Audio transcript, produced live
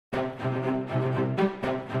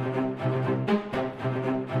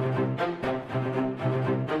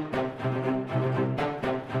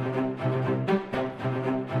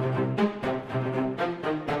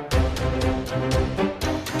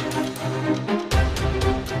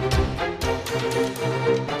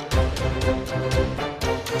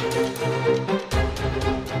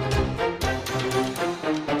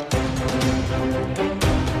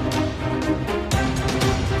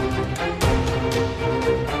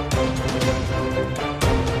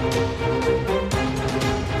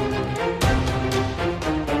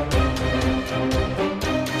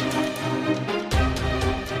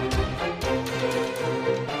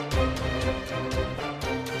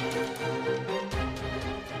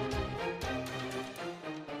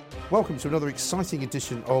Welcome to another exciting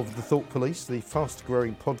edition of The Thought Police, the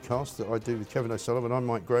fast-growing podcast that I do with Kevin O'Sullivan. I'm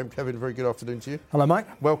Mike Graham. Kevin, very good afternoon to you. Hello, Mike.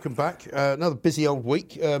 Welcome back. Another busy old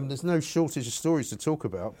week. There's no shortage of stories to talk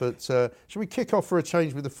about, but should we kick off for a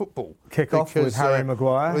change with the football? Kick off with Harry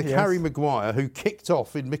Maguire. With Harry Maguire, who kicked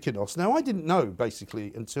off in Mykonos. Now, I didn't know,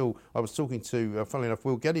 basically, until I was talking to, funnily enough,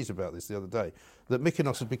 Will Geddes about this the other day, that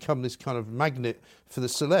Mykonos has become this kind of magnet for the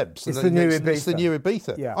celebs. It's the new Ibiza. It's the new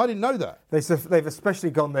Ibiza. Yeah. I didn't know that. They've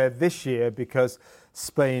especially gone there this year because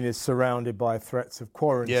Spain is surrounded by threats of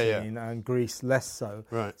quarantine and Greece less so.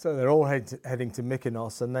 Right. So they're all heading to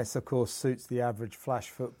Mykonos, and this, of course, suits the average flash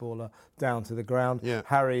footballer down to the ground. Yeah.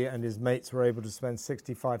 Harry and his mates were able to spend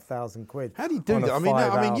 65,000 quid. How do you do on that?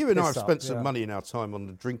 I mean, you and I have piss-up, spent some money in our time on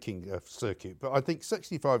the drinking circuit, but I think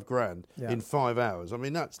 65 grand in 5 hours. I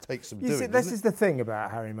mean, that takes some doing. See, this is the thing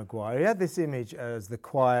about Harry Maguire. He had this image as the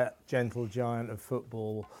quiet, gentle giant of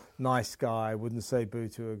football, nice guy, wouldn't say boo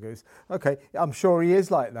to a goose. Okay, I'm sure he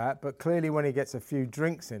is like that, but clearly when he gets a few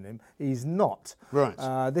drinks in him, he's not.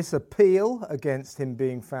 Right. This appeal against him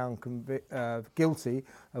being found guilty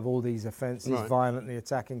of all these offences, violently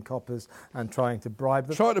attacking coppers and trying to bribe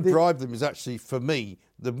them. Trying to bribe them is actually, for me,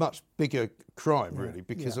 the much bigger crime, really,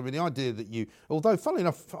 because, I mean, the idea that you... Although, funnily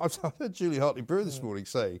enough, I heard Julie Hartley-Brewer this morning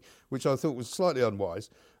say, which I thought was slightly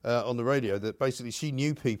unwise, on the radio, that basically she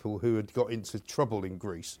knew people who had got into trouble in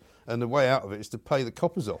Greece, and the way out of it is to pay the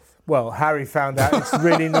coppers off. Well, Harry found out it's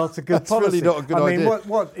really not a good policy. It's really not a good idea. I mean,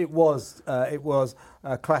 what it was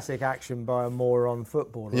a classic action by a moron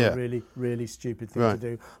footballer, a really, really stupid thing to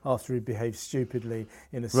do after he behaved stupidly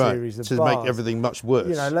in a series of bars. To make everything much worse.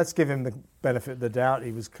 You know, let's give him the benefit of the doubt.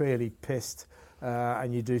 He was clearly pissed,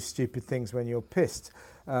 and you do stupid things when you're pissed.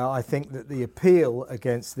 I think that the appeal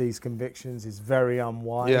against these convictions is very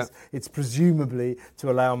unwise. Yeah. It's presumably to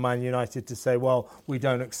allow Man United to say, well, we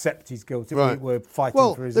don't accept he's guilty, we're fighting for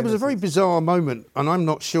his innocence. There was a very bizarre moment, and I'm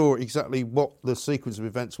not sure exactly what the sequence of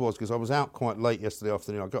events was, because I was out quite late yesterday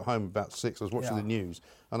afternoon. I got home about 6, I was watching the news,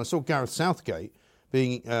 and I saw Gareth Southgate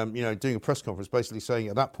being, doing a press conference, basically saying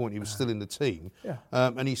at that point he was still in the team. Yeah.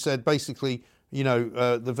 And he said, basically,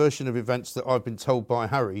 the version of events that I've been told by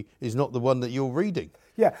Harry is not the one that you're reading.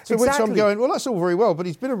 Yeah, so which I'm going, well, that's all very well, but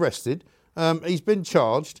he's been arrested, he's been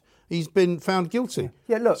charged, he's been found guilty.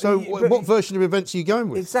 Yeah, look. So what version of events are you going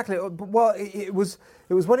with? Exactly. Well, it was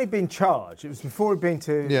when he'd been charged. It was before he'd been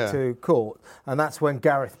to court, and that's when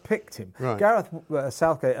Gareth picked him. Right. Gareth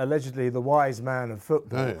Southgate, allegedly the wise man of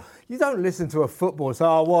football. Oh, yeah. You don't listen to a footballer say,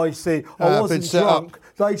 "Oh, well, you see, I wasn't drunk.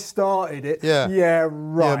 They started it." Yeah,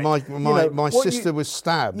 right. Yeah, my sister was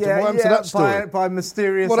stabbed. Yeah, what happened to that story? By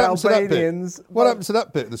mysterious Albanians. What happened to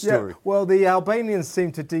that bit of the story? Yeah, well, the Albanians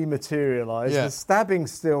seem to dematerialise. The stabbing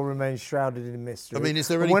still remains shrouded in mystery. I mean, is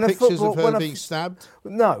there any pictures of her being stabbed?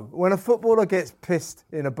 No. When a footballer gets pissed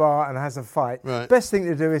in a bar and has a fight, best thing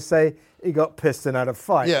to do is say he got pissed and had a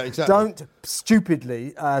fight. Yeah, exactly. Don't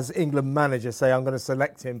stupidly, as England manager, say I'm going to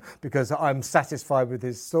select him because I'm satisfied with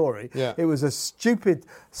his story. Yeah. It was a stupid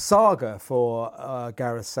saga for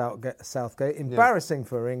Gareth Southgate. Embarrassing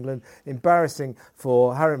for England. Embarrassing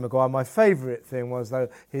for Harry Maguire. My favourite thing was, though,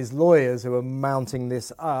 his lawyers who were mounting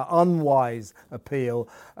this unwise appeal.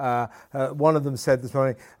 One of them said this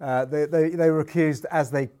morning they were accused,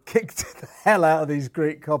 as they kicked the hell out of these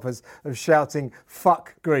Greek coppers, of shouting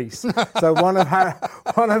 "fuck Greece." So one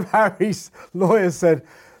of Harry's lawyers said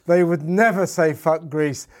they would never say "fuck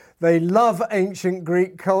Greece." They love ancient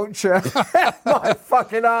Greek culture. My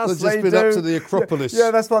fucking arse, they do. They've just been up to the Acropolis.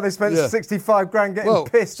 Yeah, that's why they spent 65 grand getting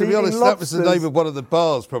pissed. To be honest, that was the name of one of the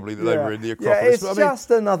bars probably that they were in, the Acropolis. Yeah, it's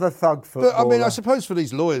just another thug footballer. But I mean, I suppose for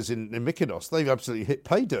these lawyers in Mykonos, they've absolutely hit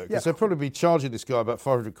pay dirt, because they'll probably be charging this guy about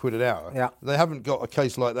 500 quid an hour. Yeah. They haven't got a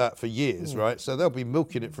case like that for years, right? So they'll be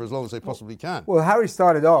milking it for as long as they possibly can. Well,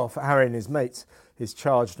 Harry and his mates, his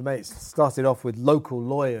charged mates, started off with local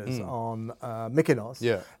lawyers on Mykonos.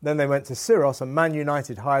 Yeah. Then they went to Syros, and Man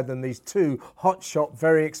United hired them these 2 hotshot,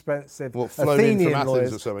 very expensive Athenian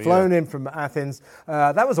lawyers. Flown in from Athens.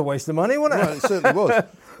 That was a waste of money, wasn't it? Right, it certainly was.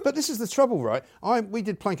 But this is the trouble, right? We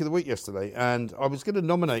did Plank of the Week yesterday, and I was going to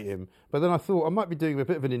nominate him, but then I thought I might be doing him a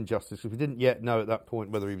bit of an injustice, because we didn't yet know at that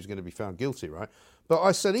point whether he was going to be found guilty, right? But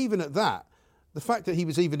I said, even at that, the fact that he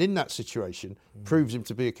was even in that situation proves him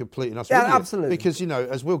to be a complete and utter idiot. Absolutely. Because,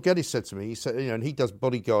 as Will Geddes said to me, he said, and he does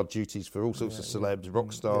bodyguard duties for all sorts of celebs,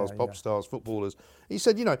 rock stars, pop stars, footballers. He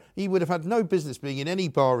said, he would have had no business being in any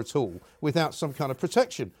bar at all without some kind of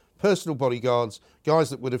protection. Personal bodyguards,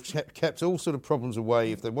 guys that would have kept all sort of problems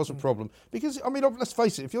away if there was a problem. Because, I mean, let's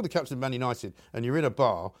face it, if you're the captain of Man United and you're in a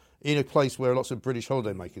bar, in a place where lots of British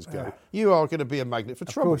holidaymakers go, you are going to be a magnet for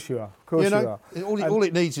trouble. Of course you are. Of course you are. All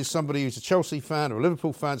it needs is somebody who's a Chelsea fan or a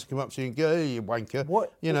Liverpool fan to come up to you and go, hey, you wanker.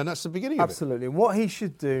 And that's the beginning of it. Absolutely. What he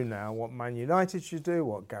should do now, what Man United should do,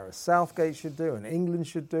 what Gareth Southgate should do and England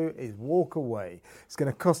should do is walk away. It's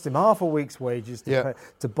going to cost him half a week's wages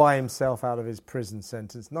to buy himself out of his prison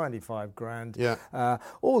sentence, 95 grand. Yeah.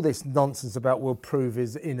 All this nonsense about we'll prove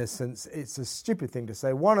his innocence, it's a stupid thing to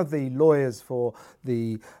say. One of the lawyers for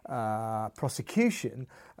the prosecution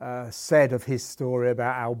said of his story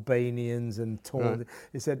about Albanians and torn.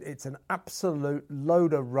 He said it's an absolute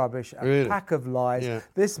load of rubbish, a pack of lies. Yeah.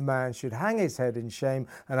 This man should hang his head in shame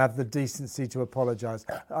and have the decency to apologise.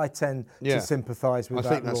 I tend to sympathise with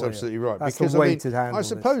that. I think that's absolutely right. That's because the way to handle I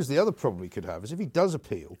suppose the other problem he could have is if he does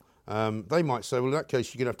appeal, they might say, well, in that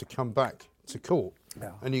case, you're going to have to come back to court.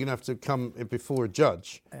 Yeah. And you're going to have to come before a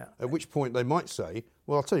judge, at which point they might say,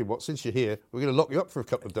 well, I'll tell you what, since you're here, we're going to lock you up for a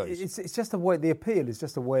couple of days. It's just a way, the appeal is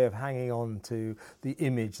just a way of hanging on to the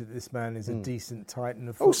image that this man is a decent titan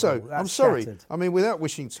of football. Also, I'm sorry, I mean, without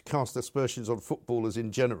wishing to cast aspersions on footballers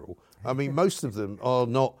in general, I mean, most of them are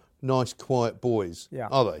not nice, quiet boys,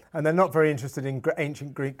 are they? And they're not very interested in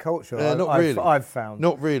ancient Greek culture, not really. I've found.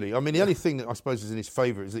 Not really. I mean, the only thing that I suppose is in his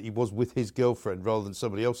favour is that he was with his girlfriend rather than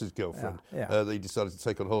somebody else's girlfriend that he decided to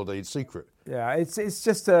take on holiday in secret. Yeah, it's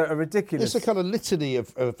just a ridiculous... It's a kind of litany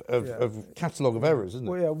of catalogue of errors, isn't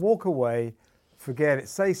it? Well, walk away, forget it,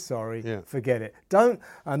 say sorry, forget it.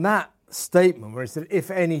 And that statement where he said,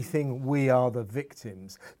 if anything, we are the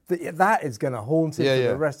victims, that is going to haunt him for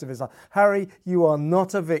the rest of his life. Harry, you are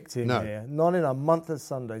not a victim here, not in a month of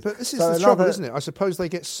Sundays. But this is the trouble, isn't it? I suppose they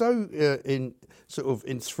get so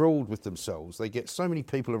enthralled with themselves. They get so many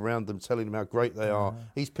people around them telling them how great they are.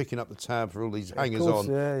 He's picking up the tab for all these hangers on.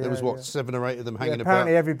 There was, 7 or 8 of them hanging about.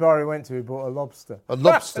 Apparently every bar he went to, he bought a lobster. A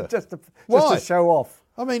lobster? just to show off.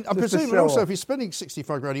 I mean, I presume also if he's spending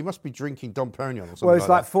 65 grand, he must be drinking Dom Perignon or something. Well, it's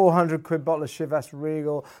like 400 quid bottle of Chivas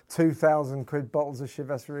Regal, 2,000 quid bottles of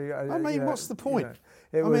Chivas Regal. I mean, what's the point?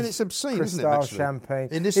 It's obscene, isn't it? Crystal champagne.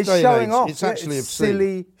 In this day and age, it's actually obscene.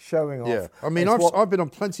 Silly showing off. Yeah, I mean, I've been on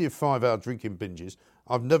plenty of 5-hour drinking binges.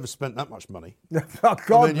 I've never spent that much money.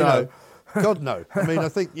 God, no. God, no. I mean, I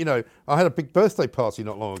think, I had a big birthday party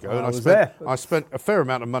not long ago, and I spent a fair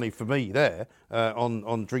amount of money for me there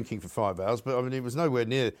on drinking for 5 hours, but I mean, it was nowhere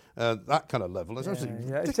near that kind of level. It's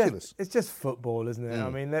absolutely ridiculous. It's just football, isn't it? Mm. I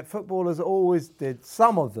mean, footballers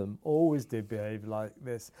some of them always did behave like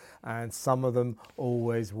this, and some of them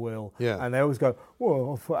always will. Yeah. And they always go,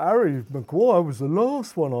 well, for Harry Maguire was the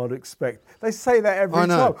last one I'd expect. They say that every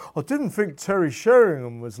time. I didn't think Terry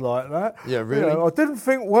Sheringham was like that. Yeah, really? I didn't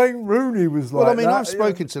think Wayne Rooney was like that. Well, I mean, I've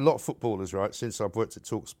spoken to a lot of footballers, right, since I've worked at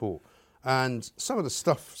TalkSport. And some of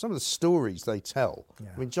the stories they tell.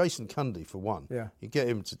 I mean, Jason Cundy, for one. Yeah. You get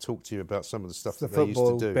him to talk to you about some of the stuff that they used to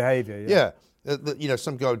do. Football behaviour,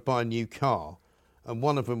 some guy would buy a new car, and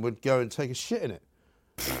one of them would go and take a shit in it.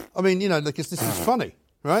 I mean, because this is funny,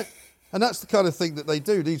 right? And that's the kind of thing that they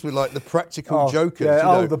do. These were like the practical jokers.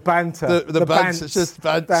 Yeah, the banter. The banter. It's just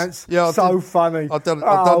banter. Yeah, funny. I've done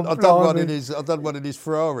one in his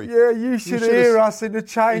Ferrari. Yeah, you should hear us in the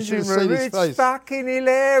changing room. It's fucking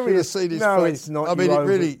hilarious. Should have seen his face. It's not. I mean, it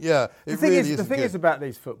really The thing is about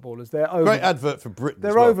these footballers, great advert for Britain.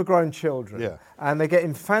 They're overgrown children. Yeah. And they get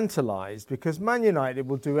infantilised because Man United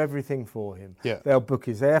will do everything for him. Yeah. They'll book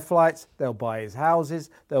his air flights, they'll buy his houses,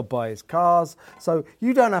 they'll buy his cars. So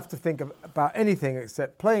you don't have to think about anything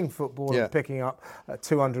except playing football and picking up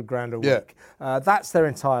 200 grand a week. That's their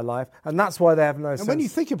entire life, and that's why they have no sense. And when you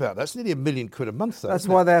think about that, it's nearly £1 million a month, though. That's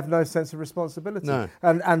why they have no sense of responsibility. No.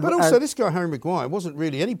 But also, this guy, Harry Maguire, wasn't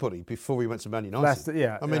really anybody before he went to Man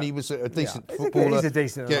United. I mean, he was a decent footballer. He's a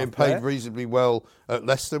decent getting paid reasonably well at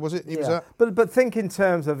Leicester, was it? He was at? But think in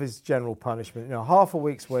terms of his general punishment. Half a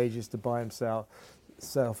week's wages to buy himself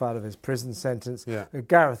out of his prison sentence. Yeah.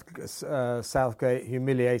 Gareth Southgate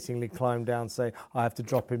humiliatingly climbed down, saying, I have to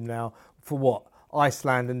drop him now. For what?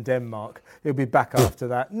 Iceland and Denmark. He'll be back after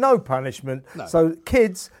that. No punishment. No. So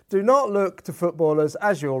kids, do not look to footballers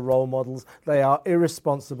as your role models. They are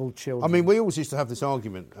irresponsible children. I mean, we always used to have this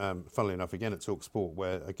argument, funnily enough, again at TalkSport,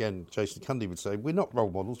 where, again, Jason Cundy would say, we're not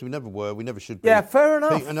role models, we never were, we never should be. Yeah, fair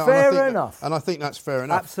enough. Fair enough. And I think that's fair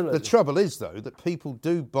enough. Absolutely. The trouble is, though, that people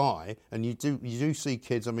do buy, and you do see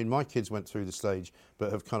kids, I mean, my kids went through the stage,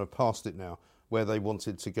 but have kind of passed it now, where they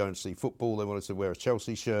wanted to go and see football, they wanted to wear a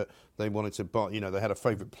Chelsea shirt, they wanted to buy, they had a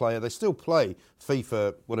favourite player. They still play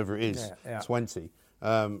FIFA, whatever it is, 20.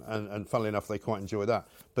 And funnily enough, they quite enjoy that.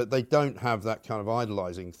 But they don't have that kind of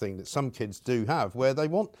idolising thing that some kids do have, where they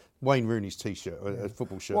want Wayne Rooney's T-shirt, a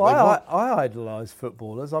football shirt. Well, I idolise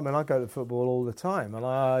footballers. I mean, I go to football all the time,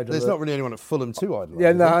 and there's not really anyone at Fulham to idolise.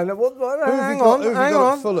 Yeah, no. Hang on. Who have you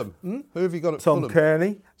got at Fulham? Who have you got at Fulham? Tom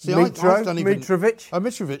Kearney. See, Mitrovic. Oh,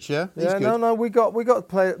 Mitrovic, yeah. He's good. No, we got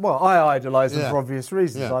players. Well, I idolise them for obvious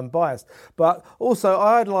reasons. Yeah. I'm biased, but also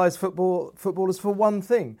I idolise footballers for one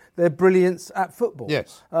thing: their brilliance at football.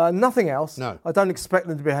 Yes. Nothing else. No. I don't expect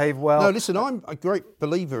them to behave well. No, listen, I'm a great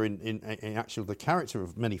believer in actually the character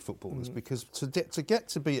of many footballers because to get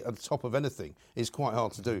to be at the top of anything is quite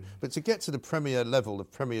hard to do, but to get to the Premier level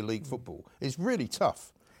of Premier League football is really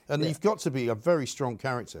tough. And you've got to be a very strong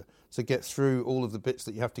character to get through all of the bits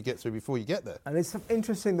that you have to get through before you get there. And it's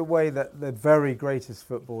interesting the way that the very greatest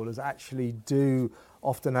footballers actually do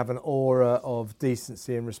often have an aura of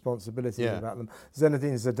decency and responsibility about them.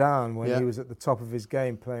 Zinedine Zidane, when he was at the top of his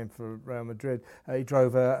game playing for Real Madrid, he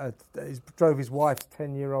drove his wife's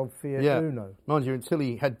 10-year-old Fiat Uno. Mind you, until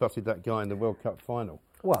he headbutted that guy in the World Cup final.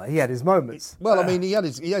 Well, he had his moments. Well, I mean, he had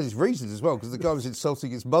his reasons as well, because the guy was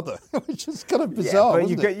insulting his mother, which is kind of bizarre,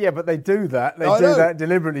 wasn't it? But they do that. They do that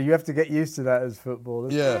deliberately. You have to get used to that as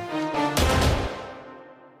footballers. Yeah.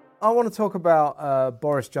 I want to talk about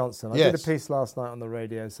Boris Johnson. I did a piece last night on the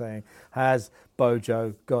radio saying, has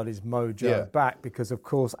Bojo got his mojo back? Because, of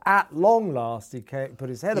course, at long last, he put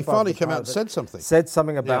his head above the finally came out and said something. Said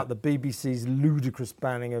something about the BBC's ludicrous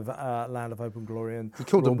banning of Land of Hope and Glory. And he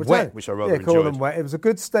called them wet, which I rather enjoyed. Called them wet. It was a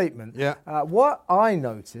good statement. Yeah. What I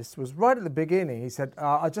noticed was right at the beginning, he said,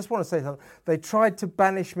 I just want to say something. They tried to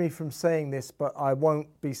banish me from saying this, but I won't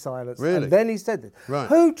be silenced. Really? And then he said it. Right.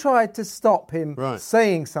 Who tried to stop him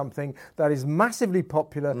saying something that is massively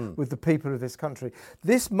popular with the people of this country?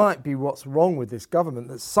 This might be what's wrong with this government,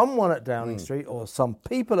 that someone at Downing Street or some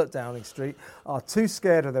people at Downing Street are too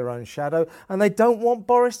scared of their own shadow and they don't want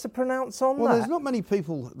Boris to pronounce on that. Well, there's not many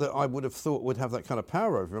people that I would have thought would have that kind of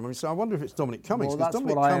power over him. I mean, so I wonder if it's Dominic Cummings, because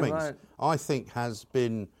Dominic Cummings, I think, has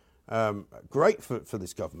been great for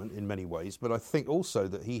this government in many ways, but I think also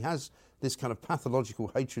that he has this kind of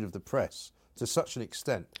pathological hatred of the press to such an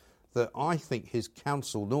extent that I think his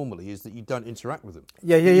counsel normally is that you don't interact with them.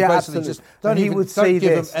 Absolutely. Just don't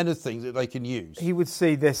give them anything that they can use. He would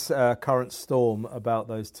see this current storm about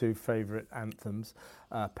those two favourite anthems,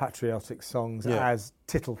 patriotic songs, as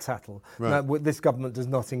tittle-tattle. Right. Now, this government does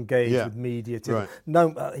not engage with media.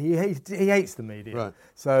 He hates the media. Right.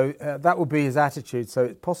 So that would be his attitude. So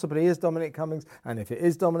it possibly is Dominic Cummings, and if it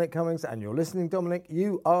is Dominic Cummings and you're listening, Dominic,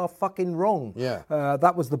 you are fucking wrong. Yeah.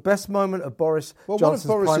 That was the best moment of Boris Johnson's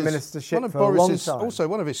prime ministership for a long time. Also,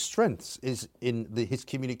 one of his strengths is in his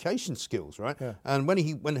communication skills, right? Yeah. And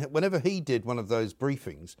whenever he did one of those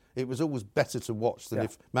briefings, it was always better to watch than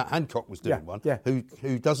if Matt Hancock was doing one,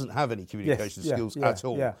 who doesn't have any communication skills at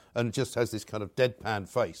all, and just has this kind of deadpan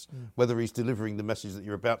face, whether he's delivering the message that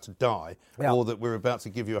you're about to die or that we're about to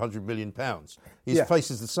give you £100 million. His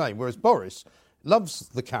face is the same, whereas Boris loves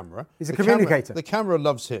the camera. He's a communicator. The camera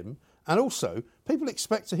loves him, and also people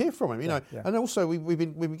expect to hear from him, you know. And also we've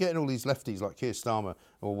been getting all these lefties like Keir Starmer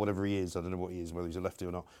or whatever he is, I don't know what he is, whether he's a lefty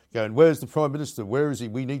or not, going, where's the Prime Minister? Where is he?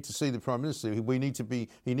 We need to see the Prime Minister. He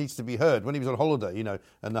needs to be heard. When he was on holiday, you know,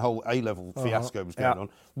 and the whole A-level fiasco was going on.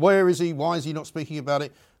 Where is he? Why is he not speaking about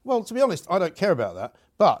it? Well, to be honest, I don't care about that.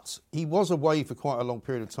 But he was away for quite a long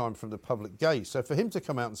period of time from the public gaze. So for him to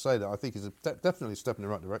come out and say that, I think is definitely a step in the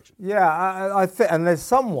right direction. Yeah, I think, and there's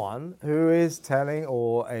someone who is telling,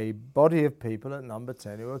 or a body of people at Number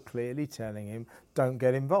 10 who are clearly telling him, don't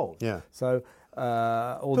get involved. Yeah. So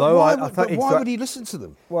although why would he listen to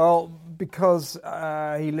them? Well, because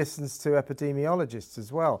he listens to epidemiologists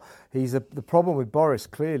as well. The problem with Boris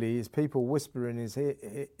clearly is people whisper in his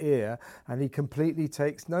ear, and he completely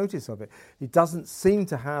takes notice of it. He doesn't seem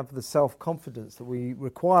to have the self-confidence that we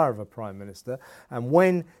require of a prime minister. And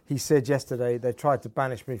when he said yesterday, they tried to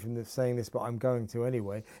banish me from saying this, but I'm going to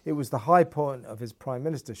anyway, it was the high point of his prime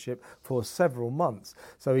ministership for several months.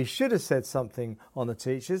 So he should have said something on the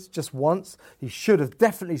teachers just once. He should have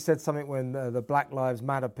definitely said something when the Black Lives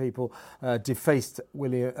Matter people defaced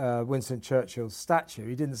Winston Churchill's statue.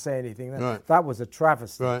 He didn't say anything. That was a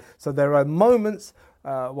travesty. Right. So there are moments,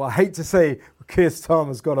 well, I hate to say Keir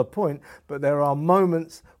Starmer's got a point, but there are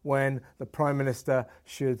moments when the Prime Minister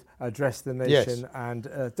should address the nation, and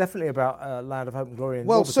definitely about Land of Hope and Glory.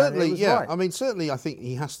 Well, certainly, right. I mean, certainly I think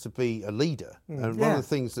he has to be a leader. And one of the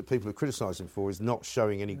things that people have criticised him for is not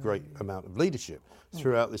showing any great amount of leadership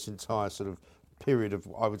throughout this entire sort of period of,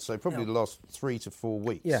 I would say, probably the last 3 to 4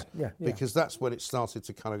 weeks. Because that's when it started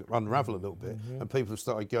to kind of unravel a little bit, and people have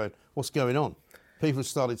started going, what's going on? People have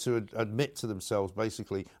started to admit to themselves,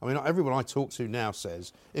 basically. I mean, everyone I talk to now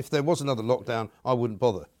says, if there was another lockdown, I wouldn't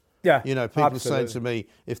bother. Yeah, You know, people absolutely. are saying to me,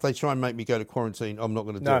 if they try and make me go to quarantine, I'm not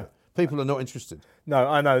going to do it. People are not interested. No,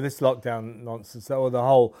 I know this lockdown nonsense, or the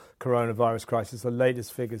whole coronavirus crisis. The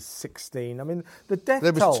latest figure's 16. I mean, the death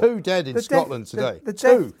toll. There was 2 dead in Scotland today. The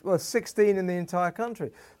 2. Well, 16 in the entire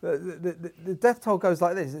country. The death toll goes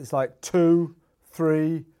like this. It's like 2,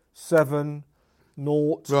 3, 7,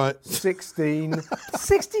 0, right. 16,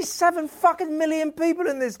 67 fucking million people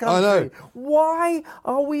in this country. I know. Why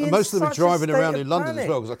are we? And most of them are driving around in London as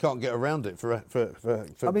well because I can't get around it for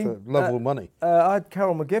lovable money. I had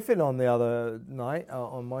Carol McGiffin on the other night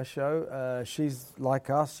on my show. She's like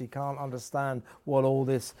us. She can't understand what all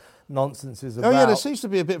this nonsense is about. Oh yeah, there seems to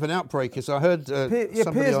be a bit of an outbreak. As I heard,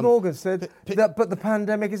 Piers Morgan said that, but the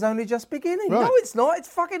pandemic is only just beginning. Right. No, it's not. It's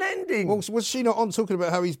fucking ending. Well, was she not on talking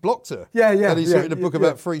about how he's blocked her? Yeah. And he's written a book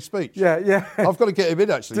about free speech. Yeah. I've got to get him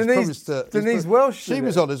in actually. Denise Welsh. She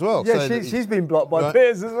was on as well. Yeah, she's been blocked by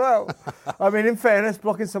Piers as well. I mean, in fairness,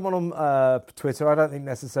 blocking someone on Twitter, I don't think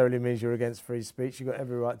necessarily means you're against free speech. You've got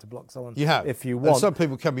every right to block someone. You have, if you want. And some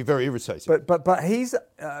people can be very irritating. But he's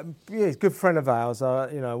he's a good friend of ours.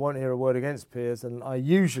 I won't hear a word against Piers, and I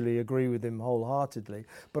usually agree with him wholeheartedly.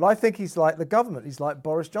 But I think he's like the government. He's like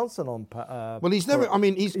Boris Johnson on. Well, he's never. I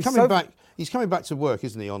mean, he's coming back. He's coming back to work,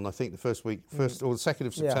 isn't he? On I think the first or the 2nd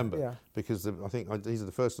of September, because I think either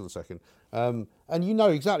the 1st or the 2nd. And you know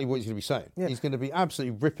exactly what he's going to be saying. Yeah. He's going to be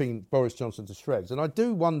absolutely ripping Boris Johnson to shreds. And I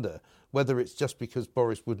do wonder whether it's just because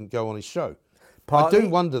Boris wouldn't go on his show. Partly, I do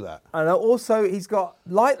wonder that. And also, he's got,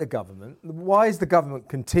 like the government, why is the government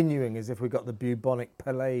continuing as if we've got the bubonic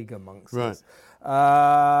plague amongst us?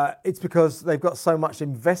 It's because they've got so much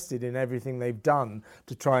invested in everything they've done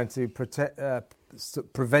to try and to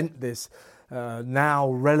prevent this now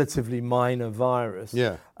relatively minor virus.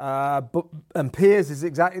 Yeah. And Piers is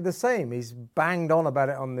exactly the same. He's banged on about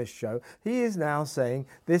it on this show. He is now saying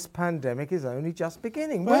this pandemic is only just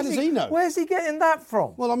beginning. Well, how does he know? Where's he getting that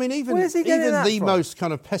from? Well, I mean, even the most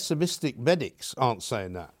kind of pessimistic medics aren't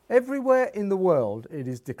saying that. Everywhere in the world, it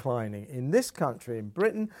is declining. In this country, in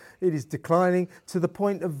Britain, it is declining to the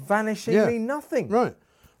point of vanishingly nothing. Right.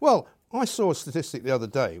 Well, I saw a statistic the other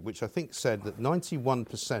day which I think said that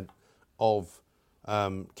 91% of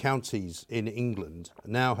counties in England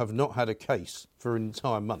now have not had a case for an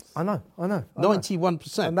entire month. I know.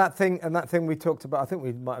 91%. And that thing we talked about, I think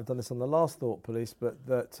we might have done this on the last Thought Police, but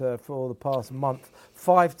that for the past month,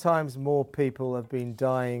 5 times more people have been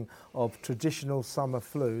dying of traditional summer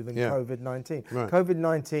flu than COVID-19. Right.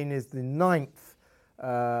 COVID-19 is the 9th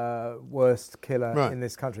worst killer in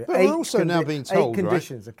this country. But we're also now being told, 8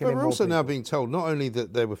 conditions are killing But we're also more now being told not only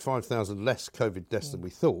that there were 5,000 less COVID deaths than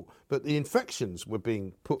we thought, but the infections were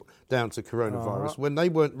being put down to coronavirus when they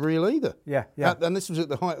weren't real either. Yeah. And this was at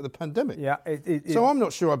the height of the pandemic. Yeah. So I'm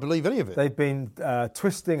not sure I believe any of it. They've been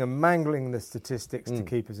twisting and mangling the statistics to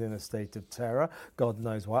keep us in a state of terror. God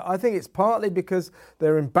knows why. I think it's partly because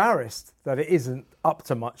they're embarrassed that it isn't up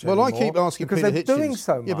to much anymore. Well, I keep asking because Peter they're Hitchens, doing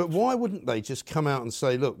so much. Yeah, but why wouldn't they just come out and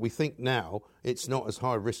say, look, we think now it's not as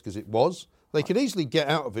high risk as it was? They could easily get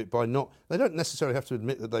out of it by not... They don't necessarily have to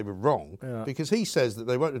admit that they were wrong, because he says that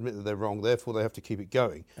they won't admit that they're wrong, therefore they have to keep it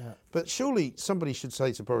going. Yeah. But surely somebody should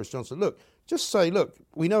say to Boris Johnson, look, just say, look,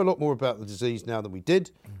 we know a lot more about the disease now than we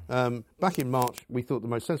did. Back in March, we thought the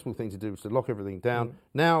most sensible thing to do was to lock everything down.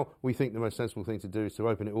 Now we think the most sensible thing to do is to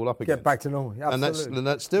open it all up again. Get back to normal, absolutely. And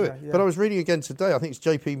let's do it. Yeah. But I was reading again today, I think it's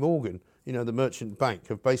JP Morgan, the merchant bank,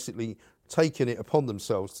 have basically taken it upon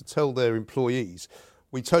themselves to tell their employees,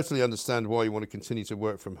 we totally understand why you want to continue to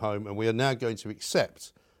work from home, and we are now going to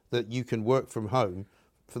accept that you can work from home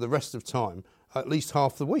for the rest of time, at least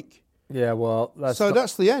half the week. Yeah, well, that's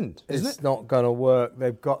the end, isn't it? It's not going to work.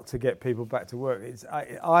 They've got to get people back to work.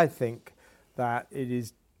 I think that it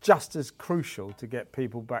is just as crucial to get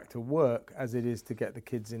people back to work as it is to get the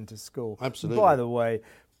kids into school. Absolutely. By the way,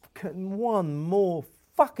 one more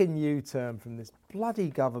fucking U-turn from this bloody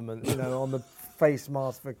government, on the face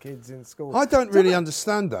mask for kids in school. I don't really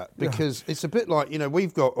understand that, because it's a bit like,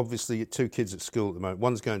 we've got obviously 2 kids at school at the moment.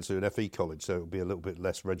 One's going to an FE college, so it'll be a little bit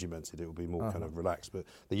less regimented. It'll be more kind of relaxed. But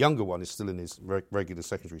the younger one is still in his regular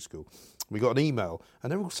secondary school. We got an email,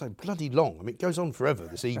 and they're all so bloody long. I mean, it goes on forever,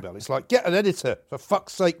 this email. It's like, get an editor, for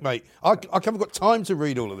fuck's sake, mate. I haven't got time to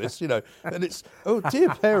read all of this, And it's, oh, dear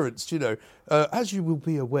parents, as you will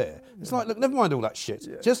be aware. It's like, look, never mind all that shit.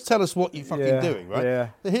 Yeah. Just tell us what you're fucking doing, right? Yeah.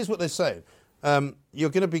 Here's what they're saying. You're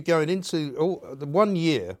going to be going into... the 1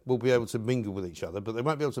 year will be able to mingle with each other, but they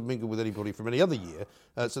won't be able to mingle with anybody from any other year.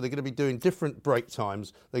 So they're going to be doing different break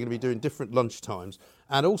times. They're going to be doing different lunch times.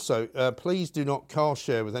 And also, please do not car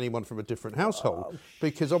share with anyone from a different household,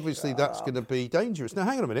 because obviously that's going to be dangerous. Now,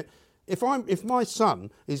 hang on a minute. if my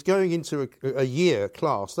son is going into a year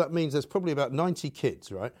class, that means there's probably about 90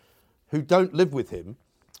 kids, right, who don't live with him,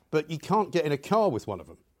 but you can't get in a car with one of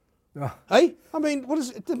them. Hey, I mean,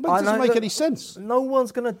 it doesn't make any sense. No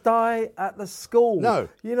one's going to die at the school. No.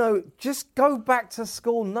 You know, just go back to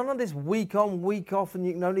school. None of this week on, week off, and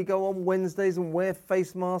you can only go on Wednesdays and wear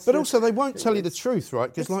face masks. But also, they won't tell you the truth,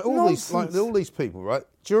 right? Because all these people, right?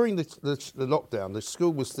 During the lockdown, the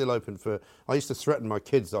school was still open for. I used to threaten my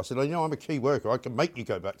kids. I said, "Oh, you know, I'm a key worker. I can make you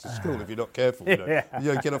go back to school if you're not careful. You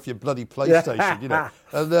know, get off your bloody PlayStation. You know."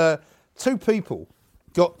 And 2 people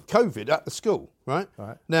got COVID at the school, right?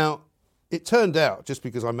 Now, it turned out, just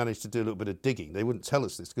because I managed to do a little bit of digging, they wouldn't tell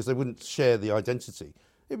us this because they wouldn't share the identity.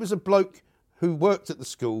 It was a bloke who worked at the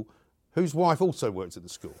school, whose wife also worked at the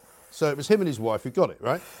school. So it was him and his wife who got it,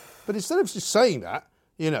 right? But instead of just saying that,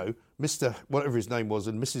 you know, Mr. whatever his name was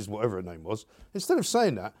and Mrs. whatever her name was, instead of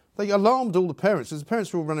saying that, they alarmed all the parents. Because the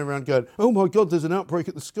parents were all running around going, "Oh my God, there's an outbreak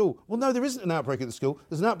at the school." Well, no, there isn't an outbreak at the school.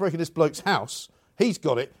 There's an outbreak in this bloke's house. He's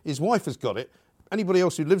got it. His wife has got it. Anybody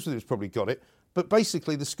else who lives with him has probably got it. But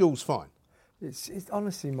basically, the school's fine. It's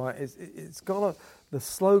honestly, Mike, it's got the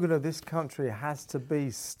slogan of this country has to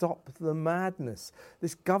be "Stop the madness."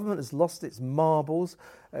 This government has lost its marbles.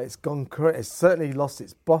 It's certainly lost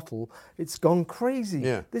its bottle. It's gone crazy.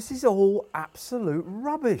 Yeah. This is all absolute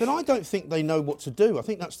rubbish. But I don't think they know what to do. I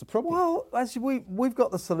think that's the problem. Well, we've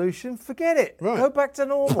got the solution. Forget it. Right. Go back to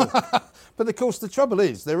normal. But of course, the trouble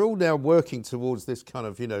is they're all now working towards this kind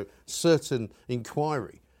of, certain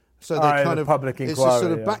inquiry. So they're kind of public inquiry. It's a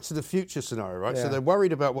sort of Back to the Future scenario, right? Yeah. So they're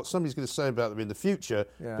worried about what somebody's going to say about them in the future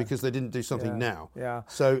because they didn't do something now. Yeah.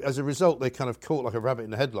 So as a result, they're kind of caught like a rabbit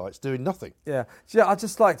in the headlights, doing nothing. Yeah. I'd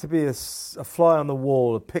just like to be a fly on the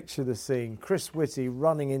wall, a picture the scene. Chris Whitty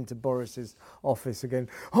running into Boris's office again.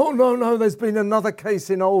 "Oh no! There's been another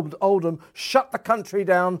case in Oldham. Shut the country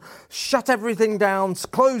down. Shut everything down.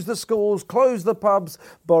 Close the schools. Close the pubs."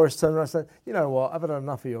 Boris turned around and said, "You know what? I've had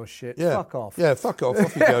enough of your shit. Yeah. Fuck off." Yeah, fuck off.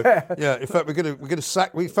 Off you go. Yeah, in fact, we're going to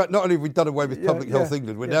sack. In fact, not only have we done away with Public Health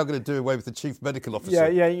England, we're now going to do away with the Chief Medical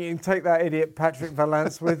Officer. Yeah, you can take that idiot Patrick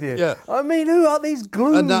Vallance with you. Yeah. I mean, who are these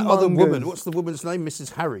gloom And that other mongers? woman, what's the woman's name?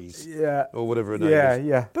 Mrs. Harries. Yeah. Or whatever her name is.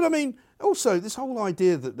 Yeah. But I mean, also this whole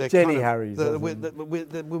idea that they're Jenny kind of, Harries.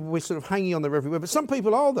 that we're sort of hanging on there everywhere. But some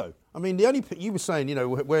people are, though. I mean, you were saying,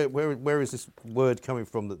 where is this word coming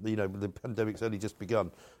from that the pandemic's only just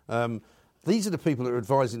begun? These are the people that are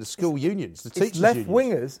advising the school unions, the teachers' unions.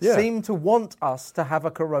 Left-wingers seem to want us to have a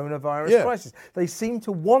coronavirus crisis. They seem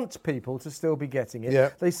to want people to still be getting it. Yeah.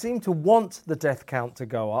 They seem to want the death count to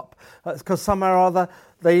go up because somehow or other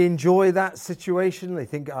they enjoy that situation. They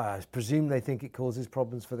think, I presume they think it causes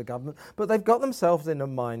problems for the government. But they've got themselves in a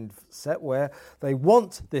mindset where they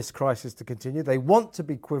want this crisis to continue. They want to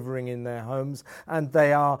be quivering in their homes and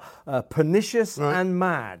they are pernicious and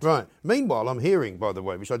mad. Right. Meanwhile, I'm hearing, by the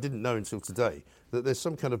way, which I didn't know until today, that there's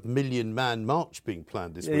some kind of million-man march being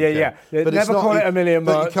planned this weekend. Yeah. But never call it a million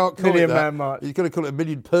march. You can't call it that. Man march. You've got to call it a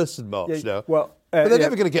million-person march now. Well, but they're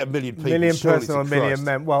never going to get a million people. Million person or a million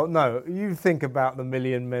men. Well, no. You think about the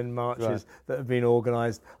million men marches that have been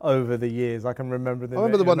organised over the years. I can remember them. I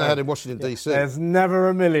remember the one they had in Washington, D.C. There's never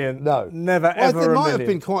a million. No. Never, ever a million. There might have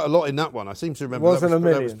been quite a lot in that one. I seem to remember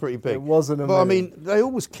that was pretty big. It wasn't a million. But, I mean, they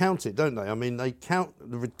always count it, don't they? I mean, they count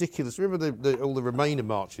the ridiculous... Remember all the Remainer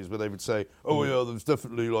marches where they would say, oh, yeah, there was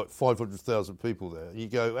definitely like 500,000 people there. And you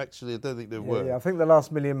go, actually, I don't think there were. Yeah, I think the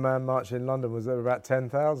last million man march in London was about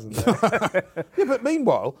 10,000. Yeah, but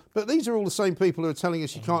meanwhile... But these are all the same people who are telling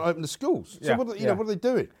us you can't open the schools. So what are they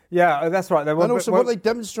doing? Yeah, that's right. And also, what are they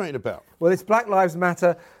demonstrating about? Well, it's Black Lives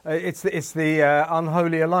Matter. It's the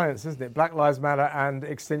unholy alliance, isn't it? Black Lives Matter and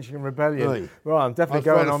Extinction Rebellion. Right, I'm definitely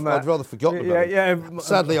going on that. I'd rather forgotten about it.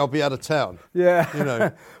 Sadly, I'll be out of town.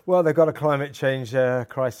 Yeah. Well, they've got a climate change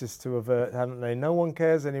crisis to avert, haven't they? No one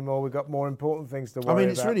cares anymore. We've got more important things to worry about. I mean,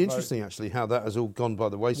 it's really interesting, actually, how that has all gone by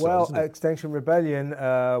the wayside, isn't it? Extinction Rebellion,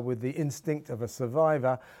 with the instinct of a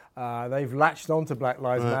survivor, they've latched on to Black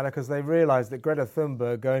Lives Matter because they realised that Greta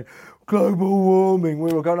Thunberg going, global warming,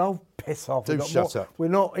 we were going, oh, piss off. Shut up. We're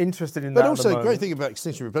not interested in that. But also, the great thing about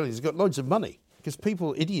Extinction Rebellion is it's got loads of money. Because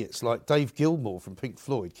people, idiots like Dave Gilmour from Pink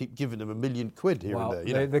Floyd, keep giving them £1 million here and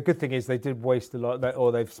there. The good thing is they did waste a lot,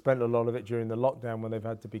 or they've spent a lot of it during the lockdown when they've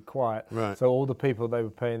had to be quiet. Right. So all the people they were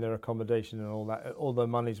paying their accommodation and all that, all the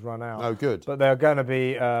money's run out. Oh, good. But they're going to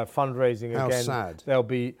be fundraising again. How sad. There'll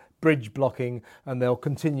be bridge blocking, and they'll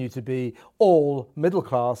continue to be all middle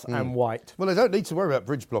class and white. Well, they don't need to worry about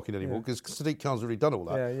bridge blocking anymore because Sadiq Khan's already done all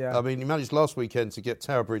that. Yeah. I mean, he managed last weekend to get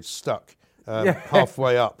Tower Bridge stuck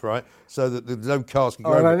halfway up, right? So that no cars can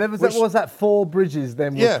go over. No, was that 4 bridges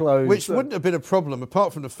then were closed? Which wouldn't have been a problem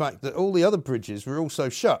apart from the fact that all the other bridges were also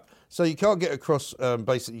shut. So you can't get across, London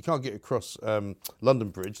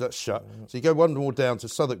Bridge, that's shut. So you go one more down to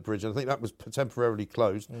Southwark Bridge, and I think that was temporarily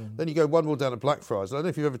closed. Then you go one more down to Blackfriars. I don't know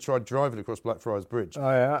if you've ever tried driving across Blackfriars Bridge. Oh,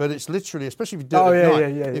 yeah. But it's literally, especially if you do it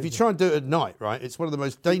at night. If you try and do it at night, right, it's one of the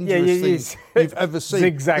most dangerous things you've ever seen.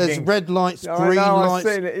 Zigzagging. There's red lights, green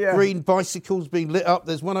lights, green bicycles being lit up.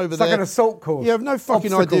 There's one over there. It's like an assault course. You have no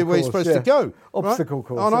fucking idea where you're supposed to go. Obstacle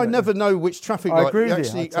course. And I never know which traffic light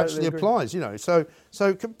actually applies,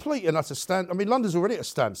 So complete and utter stand. I mean, London's already at a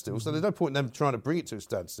standstill, so there's no point in them trying to bring it to a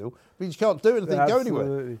standstill. But you can't do anything, go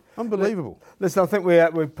anywhere. Unbelievable. Listen, I think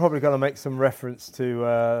we're probably going to make some reference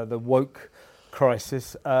to the woke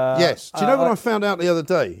crisis. Yes. Do you know what I found out the other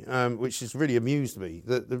day, which has really amused me?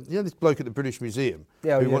 That this bloke at the British Museum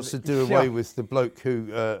who wants to do away with the bloke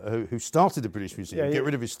who started the British Museum, get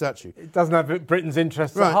rid of his statue. It doesn't have Britain's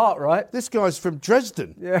interests at heart, right? This guy's from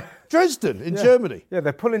Dresden. Yeah. Dresden in Germany. Yeah,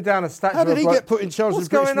 they're pulling down a statue. How did he get put in charge of the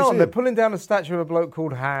British Museum? What's going on? They're pulling down a statue of a bloke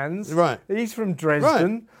called Hans. Right. He's from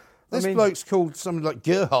Dresden. Right. This bloke's called something like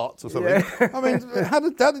Gerhardt or something. Yeah. I mean, how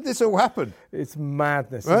did this all happen? It's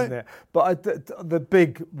madness, isn't it? But the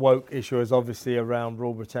big woke issue is obviously around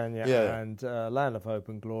Rule Britannia and Land of Hope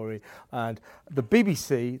and Glory. And the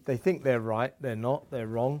BBC, they think they're right. They're not. They're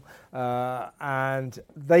wrong. And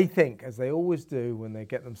they think, as they always do when they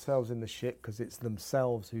get themselves in the shit, because it's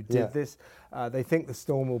themselves who did this, they think the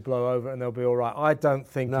storm will blow over and they'll be all right. I don't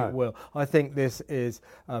think it will. I think this is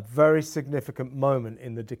a very significant moment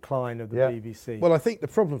in the decline of the BBC. Well, I think the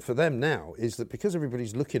problem for them now is that because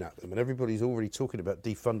everybody's looking at them and everybody's already talking about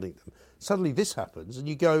defunding them, suddenly this happens and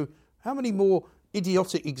you go, how many more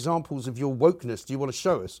idiotic examples of your wokeness do you want to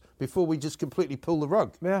show us before we just completely pull the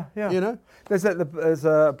rug? Yeah. There's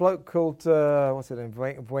a bloke called what's his name,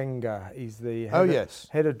 Wenger. He's the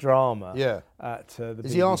head of drama. Yeah. At the BBC.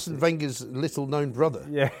 Is he Arsene Wenger's little-known brother?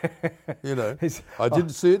 Yeah. I didn't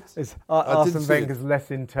see it. It's Arsene Wenger's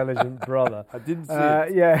less intelligent brother. I didn't see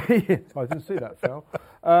it. Yeah. I didn't see that, Phil.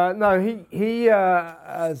 No,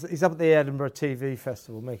 he's up at the Edinburgh TV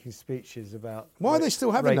Festival making speeches about. Why are they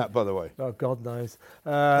still having that, by the way? Oh, God knows.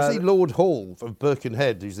 I see Lord Hall of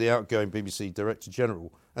Birkenhead, who's the outgoing BBC Director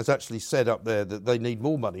General, has actually said up there that they need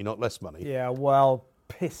more money, not less money. Yeah, well,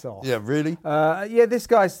 piss off. Yeah, really? This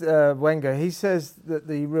guy's Wenger. He says that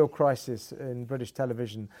the real crisis in British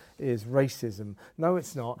television is racism. No,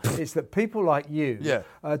 it's not. It's that people like you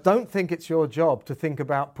don't think it's your job to think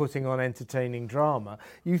about putting on entertaining drama.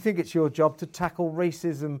 You think it's your job to tackle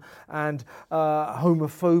racism and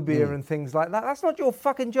homophobia and things like that. That's not your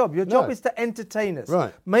fucking job. Your job is to entertain us.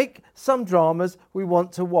 Right. Make some dramas we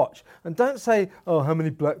want to watch. And don't say, how many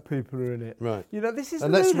black people are in it. Right. This is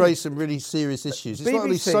and let's raise some really serious issues. It's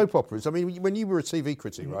like these soap operas. I mean, when you were a TV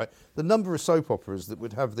critic, right, the number of soap operas that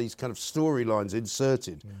would have these kind of storylines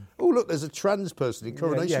inserted. Oh, look, there's a trans person in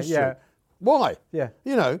Coronation Street. Why? Yeah.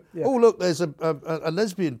 Oh, look, there's a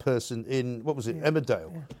lesbian person in, what was it,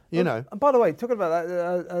 Emmerdale. And by the way, talking about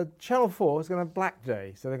that, Channel 4 is going to have Black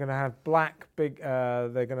Day. So they're going to have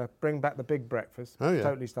they're going to bring back the big breakfast. Oh, yeah.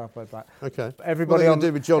 Totally staffed by black. Okay. Everybody on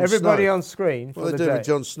screen for the day. What are they doing with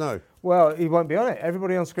Jon Snow? Well, he won't be on it.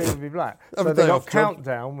 Everybody on screen will be black. So they got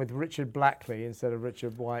Countdown with Richard Blackley instead of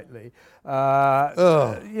Richard Whiteley.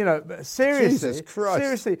 Seriously. Jesus Christ.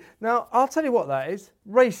 Seriously. Now, I'll tell you what that is.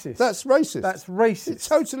 Racist. That's racist. That's racist. It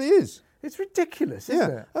totally is. It's ridiculous,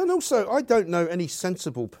 isn't it? And also, I don't know any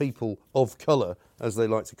sensible people of colour, as they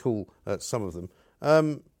like to call some of them,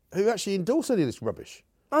 who actually endorse any of this rubbish.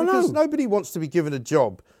 Because nobody wants to be given a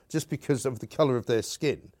job just because of the colour of their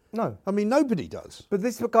skin. No. I mean, nobody does. But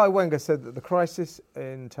this guy Wenger said that the crisis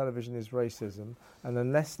in television is racism, and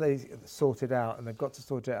unless they sort it out, and they've got to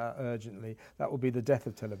sort it out urgently, that will be the death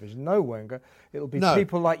of television. No, Wenger, it'll be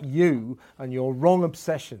people like you and your wrong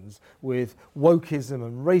obsessions with wokeism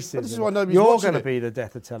and racism. But this is why nobody's watching it. You're going to be the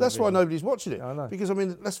death of television. That's why nobody's watching it. I know. Because, I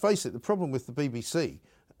mean, let's face it, the problem with the BBC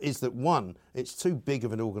is that, one, it's too big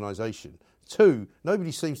of an organisation. Two,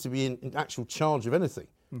 nobody seems to be in actual charge of anything.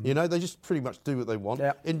 Mm-hmm. They just pretty much do what they want.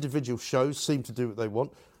 Yep. Individual shows seem to do what they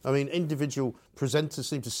want. I mean, individual presenters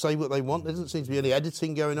seem to say what they want. There doesn't seem to be any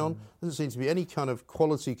editing going on. There doesn't seem to be any kind of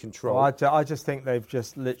quality control. Well, I just think they've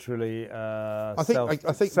just literally I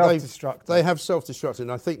think self-destructed. They have self-destructed,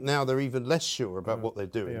 and I think now they're even less sure about what they're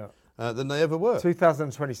doing. Than they ever were.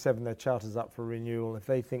 2027, their charter's up for renewal. If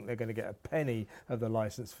they think they're going to get a penny of the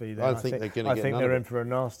licence fee, then I think they're in for a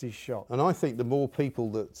nasty shot. And I think the more people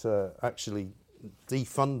that actually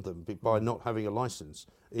defund them by not having a licence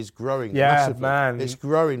is growing massively. Man. It's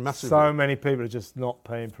growing massively. So many people are just not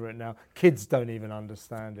paying for it now. Kids don't even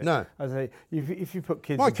understand it. No. I say, if you put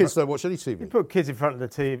kids... My kids don't watch any TV. You put kids in front of the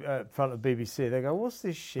TV, front of BBC, they go, what's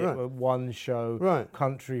this shit? Right. One show, right.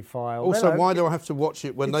 Country File. Also, why do I have to watch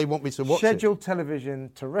it when they want me to watch it? Scheduled television,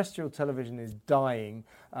 terrestrial television is dying,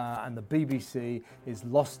 and the BBC is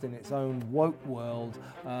lost in its own woke world,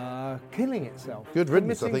 killing itself. Good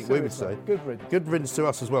riddance, I think we would say. Good riddance. Good riddance to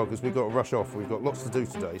us as well, because we've got to rush off. We've got lots to do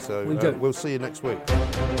today, so we'll see you next week.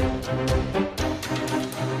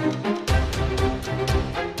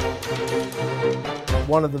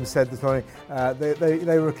 One of them said this morning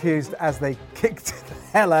they were accused, as they kicked the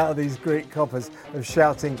hell out of these Greek coppers, of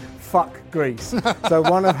shouting "fuck Greece." So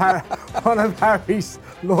one of Harry's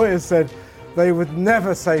lawyers said they would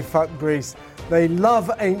never say "fuck Greece." They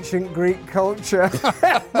love ancient Greek culture.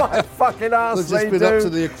 My fucking arse, they do. They've just been up to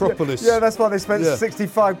the Acropolis. Yeah, that's why they spent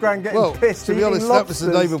 65 grand getting pissed. To be honest, lobsters. That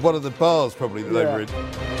was the name of one of the bars probably that they were in.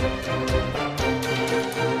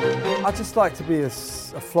 I'd just like to be a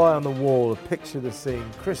fly on the wall, picture the scene.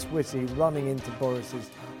 Chris Whitty running into Boris's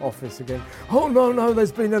office again. Oh, no,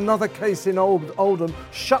 there's been another case in Oldham.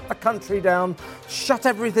 Shut the country down, shut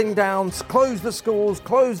everything down, close the schools,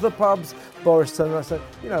 close the pubs. Boris turned around and said,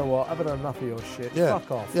 you know what, I've had enough of your shit. Fuck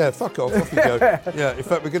off. Yeah, fuck off. Off you go. Yeah, in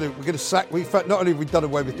fact, we're going to sack... In fact, not only have we done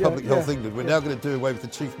away with Public Health England, we're now going to do away with the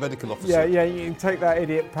Chief Medical Officer. Yeah, you can take that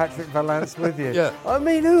idiot Patrick Vallance with you. Yeah. I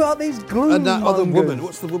mean, who are these gloom And that other mongers? woman,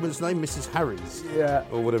 what's the woman's name? Mrs. Harries? Yeah.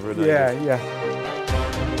 Or whatever her name is. Yeah.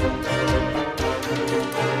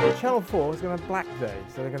 Channel 4 is going to have Black Day,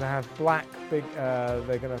 so they're going to have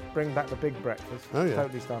they're going to bring back the big breakfast. Oh, yeah.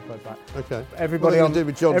 Totally stuff like that. Okay. Everybody what are they do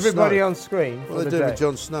with Jon Snow? On screen. What are they doing with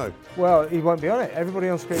Jon Snow? Well, he won't be on it. Everybody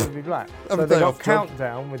on screen will be black. So they've got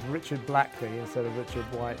Countdown with Richard Blackley instead of Richard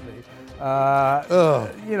Whiteley.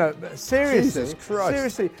 You know, seriously. Jesus Christ.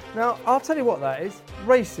 Seriously. Now, I'll tell you what that is.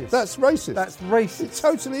 Racist. That's racist. That's racist. It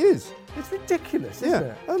totally is. It's ridiculous, isn't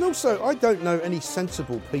it? And also, I don't know any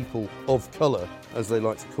sensible people of colour, as they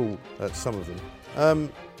like to call some of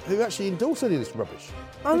them, who actually endorse any of this rubbish.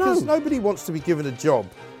 Because nobody wants to be given a job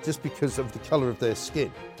just because of the colour of their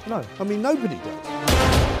skin. No. I mean, nobody does.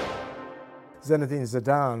 Zinedine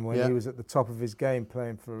Zidane, when he was at the top of his game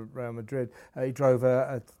playing for Real Madrid, he drove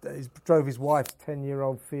his wife's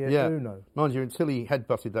 10-year-old Fiat Uno. Mind you, until he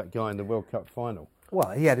headbutted that guy in the World Cup final.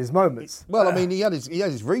 Well, he had his moments. Well, I mean, he had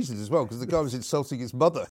his reasons as well, because the guy was insulting his mother.